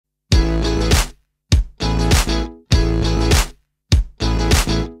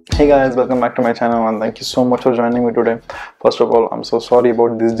Hey guys, welcome back to my channel and thank you so much for joining me today. First of all, I'm so sorry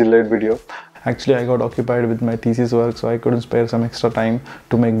about this delayed video. Actually, I got occupied with my thesis work, so I couldn't spare some extra time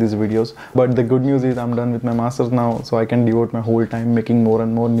to make these videos. But the good news is I'm done with my masters now, so I can devote my whole time making more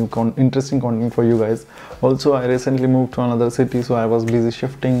and more new interesting content for you guys. Also, I recently moved to another city, so I was busy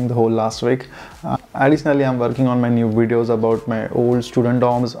shifting the whole last week. Additionally, I'm working on my new videos about my old student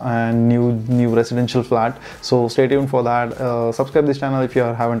dorms and new residential flat. So stay tuned for that. Subscribe this channel if you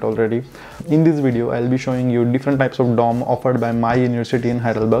haven't already. In this video, I'll be showing you different types of dorm offered by my university in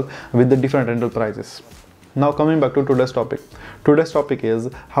Heidelberg with the different rental prices. Now coming back to today's topic. Today's topic is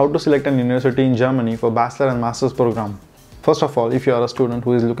how to select an university in Germany for bachelor and master's program. First of all, if you are a student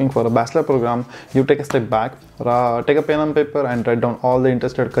who is looking for a bachelor program, you take a step back, take a pen and paper and write down all the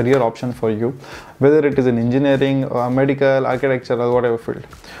interested career options for you, whether it is in engineering, medical, architecture or whatever field.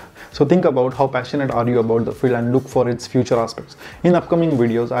 So think about how passionate are you about the field and look for its future aspects. In upcoming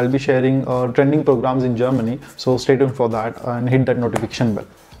videos, I'll be sharing trending programs in Germany, so stay tuned for that and hit that notification bell.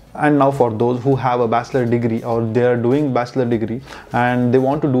 And now for those who have a bachelor degree or they are doing bachelor degree and they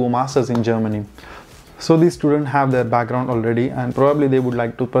want to do a master's in Germany. So these students have their background already and probably they would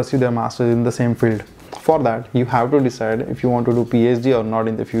like to pursue their master's in the same field. For that, you have to decide if you want to do PhD or not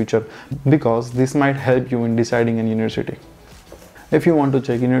in the future, because this might help you in deciding an university. If you want to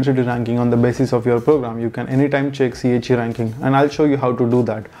check university ranking on the basis of your program, you can anytime check CHE ranking, and I'll show you how to do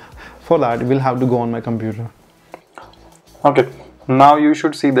that. For that, we'll have to go on my computer. Okay, now you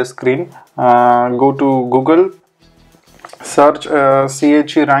should see the screen. Go to Google, search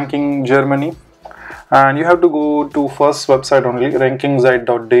CHE ranking Germany, and you have to go to first website only,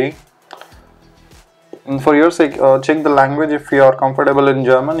 rankingzeit.de. And for your sake, check the language. If you are comfortable in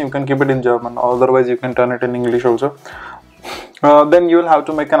German, you can keep it in German, otherwise you can turn it in English also. Then you will have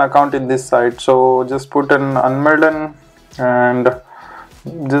to make an account in this site, so just put an anmelden and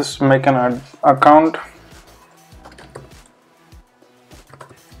just make an account.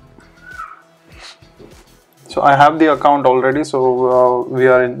 So I have the account already, so we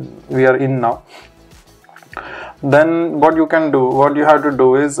are in now. Then what you have to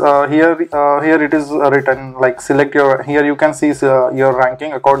do is here it is written like select your, here you can see your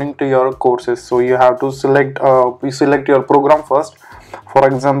ranking according to your courses. So you have to select your program first. For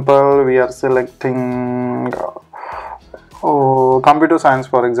example, we are selecting computer science,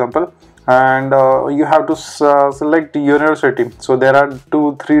 for example, and you have to select university. So there are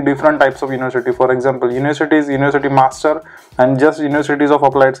 2-3 different types of university. For example, university master and just universities of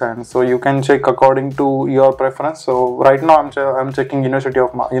applied science. So you can check according to your preference. So right now I'm checking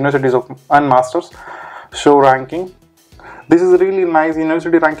universities of and masters. Show ranking. This is a really nice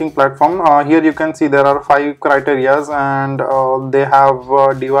university ranking platform. Here you can see there are 5 criterias, and they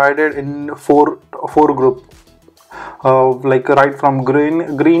have divided in four groups. Like right from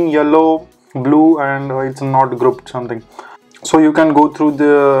green, yellow, blue, and it's not grouped something. So you can go through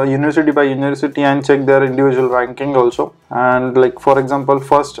the university by university and check their individual ranking also. And like for example,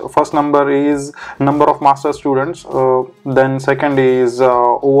 first number is number of master students. Then second is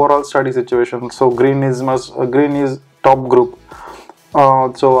overall study situation. So green is top group.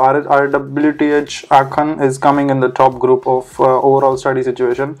 So RWTH Aachen is coming in the top group of overall study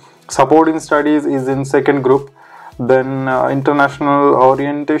situation. Support in studies is in second group. Then international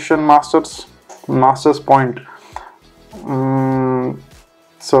orientation master's point.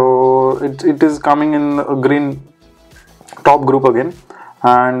 So it is coming in a green top group again.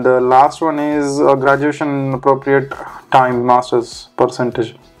 And the last one is graduation appropriate time master's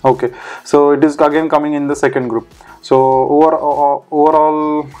percentage. Okay, so it is again coming in the second group. So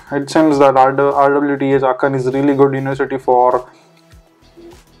overall it seems that RWTH Aachen is really good university for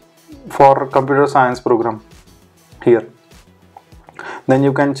computer science program here. Then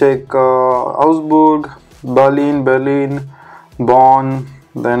you can check Augsburg, Berlin, Bonn,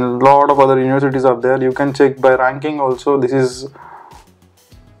 then a lot of other universities are there. You can check by ranking also. This is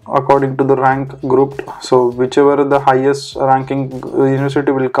according to the rank grouped, so whichever the highest ranking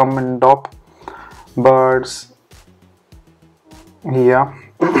university will come in top. But yeah,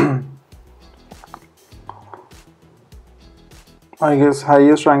 I guess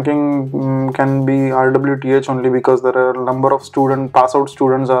highest ranking can be RWTH only, because there are a number of pass out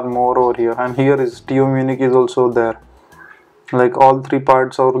students are more over here, and here is TU Munich is also there. Like all 3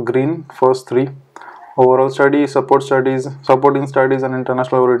 parts are green, first 3: overall studies, support in studies, and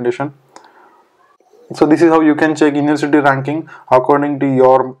international orientation. So this is how you can check university ranking according to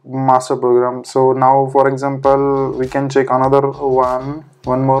your master program. So now for example, we can check another one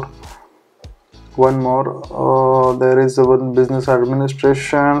more. There is one business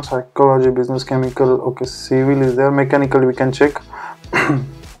administration, psychology, business, chemical. Okay, civil is there, mechanical we can check.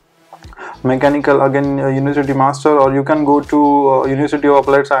 Mechanical, again University Master, or you can go to University of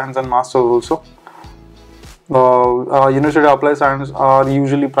Applied Science and Master also. University of Applied Science are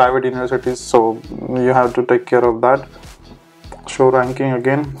usually private universities, so you have to take care of that. Show ranking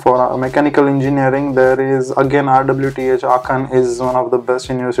again for mechanical engineering. There is again RWTH Aachen is one of the best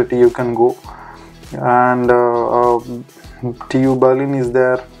university you can go, and TU Berlin is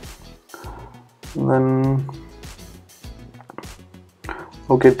there. Then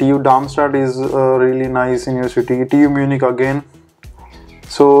okay, TU Darmstadt is a really nice university. TU Munich again.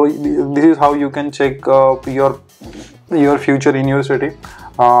 So this is how you can check your future university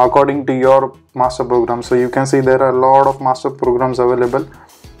according to your master program. So you can see there are a lot of master programs available,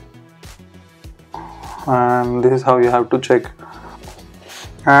 and this is how you have to check.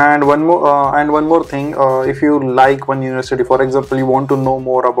 And one more thing, if you like one university, for example you want to know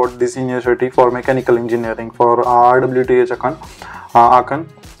more about this university for mechanical engineering, for RWTH Aachen,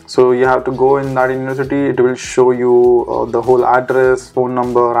 so you have to go in that university. It will show you the whole address, phone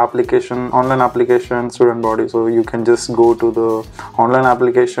number, application, online application, student body. So you can just go to the online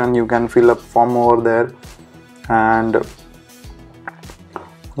application, you can fill up form over there, and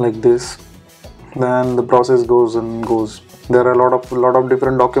like this, then the process goes and goes. There are a lot of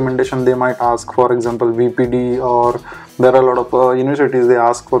different documentation they might ask, for example VPD, or there are a lot of universities they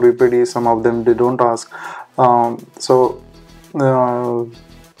ask for VPD, some of them they don't ask.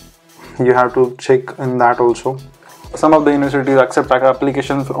 You have to check in that also. Some of the universities accept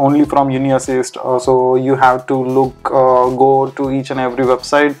applications only from Uni-Assist, so you have to go to each and every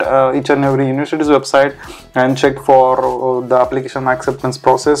website, each and every university's website, and check for the application acceptance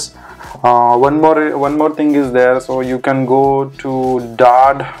process. One more thing is there, so you can go to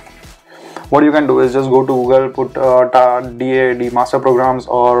DAAD. What you can do is just go to Google, put DAAD, master programs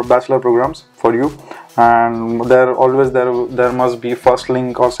or bachelor programs for you, and there must be first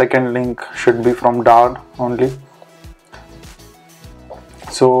link or second link should be from DAAD only.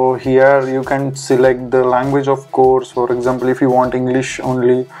 So here you can select the language of course. For example, if you want English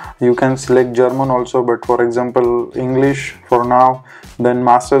only, you can select German also, but for example English for now. Then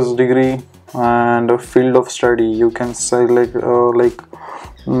master's degree and a field of study, you can select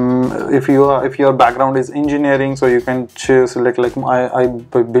if your background is engineering, so you can select, like I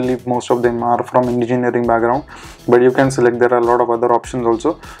believe most of them are from engineering background, but you can select, there are a lot of other options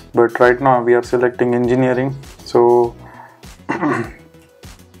also, but right now we are selecting engineering. So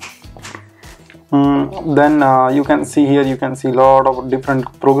then you can see here, you can see a lot of different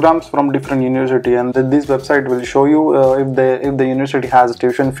programs from different university, and this website will show you if the university has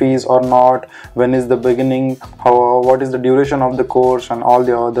tuition fees or not, when is the beginning, what is the duration of the course, and all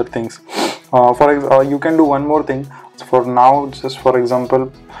the other things. You can do one more thing for now. Just for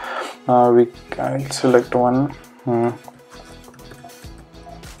example, we can select one.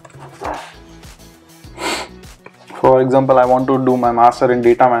 For example, I want to do my master in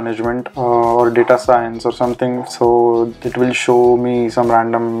data management or data science or something, so it will show me some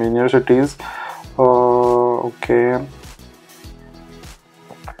random universities. Okay,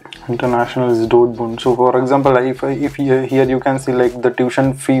 international is Dortmund. So for example, if here you can see like the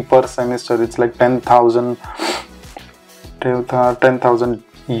tuition fee per semester, it's like 10,000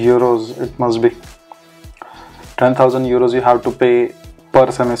 euros. It must be 10,000 euros you have to pay per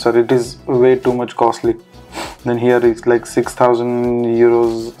semester. It is way too much costly. Then here it's like 6,000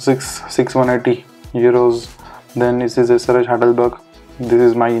 euros, 6,180 euros. Then this is SRH Heidelberg. This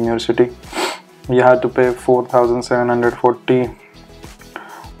is my university. You have to pay 4,740.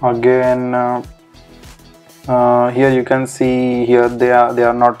 Again, here you can see here they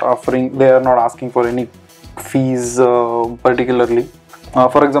are not asking for any fees particularly.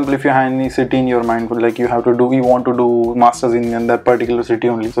 For example, if you have any city in your mind, like you want to do masters in that particular city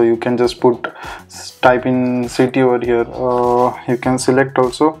only, so you can just type in city over here. You can select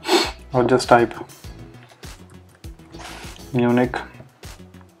also, or just type Munich.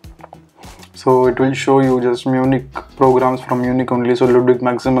 So it will show you just Munich programs from Munich only. So Ludwig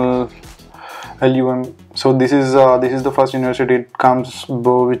Maximal, LUM. So this is the first university it comes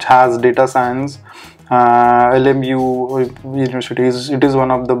which has data science. LMU university it is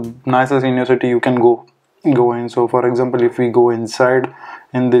one of the nicest university you can go in. So for example, if we go inside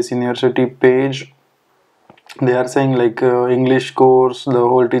in this university page, they are saying like English course, the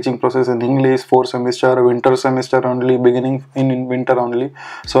whole teaching process in English, 4 semester, winter semester only, beginning in winter only.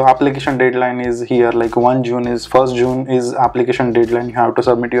 So application deadline is here, like 1st June is application deadline. You have to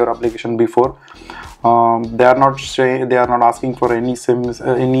submit your application before. They are not asking for any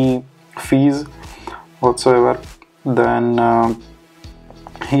fees whatsoever. Then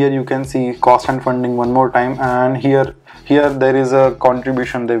here you can see cost and funding one more time, and here here there is a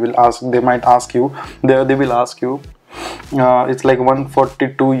contribution. They might ask you, they will ask you, it's like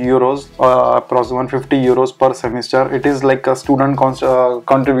 142 euros, approximately 150 euros per semester. It is like a student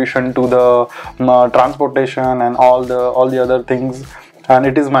contribution to the transportation and all the other things, and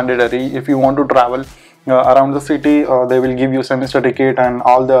it is mandatory. If you want to travel around the city, they will give you semester ticket and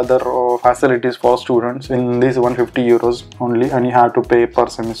all the other facilities for students in this 150 euros only, and you have to pay per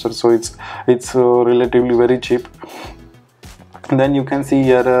semester, so it's relatively very cheap. Then you can see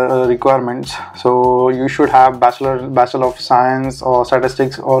here requirements. So you should have Bachelor of Science or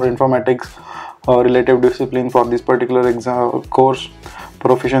Statistics or Informatics or relative discipline for this particular course,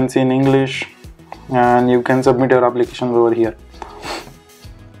 proficiency in English, and you can submit your applications over here.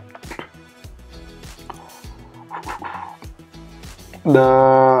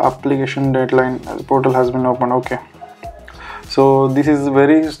 The application deadline portal has been opened. Okay, so this is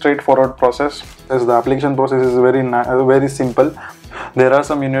very straightforward process. As the application process is very simple. There are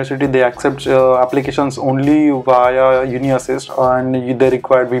some university, they accept applications only via Uni-Assist, and they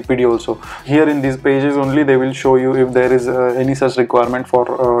require VPD also. Here in these pages only they will show you if there is any such requirement for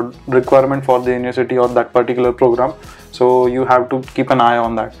the university or that particular program. So you have to keep an eye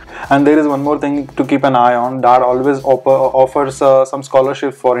on that. And there is one more thing to keep an eye on. DAAD always offers some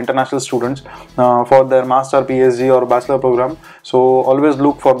scholarship for international students for their master, PhD or bachelor program. So always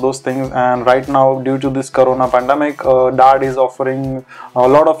look for those things. And right now, due to this corona pandemic, DAAD is offering, a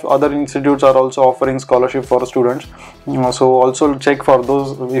lot of other institutes are also offering scholarship for students. So also check for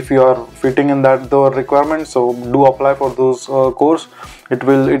those if you are fitting in the requirements. So do apply for those course. It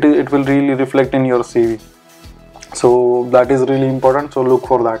will really reflect in your CV. So that is really important, so look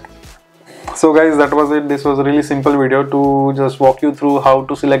for that. So guys, that was it. This was a really simple video to just walk you through how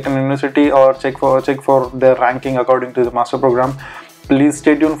to select an university or check for their ranking according to the master program. Please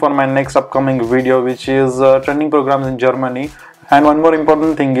stay tuned for my next upcoming video, which is trending programs in Germany. And one more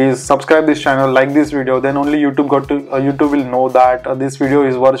important thing is subscribe this channel, like this video, then only YouTube will know that this video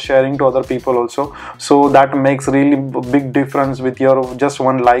is worth sharing to other people also. So that makes really big difference with your just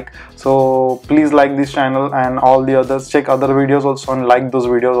one like. So please like this channel and all the others, check other videos also and like those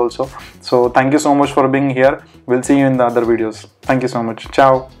videos also. So thank you so much for being here. We'll see you in the other videos. Thank you so much.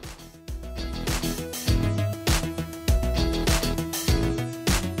 Ciao.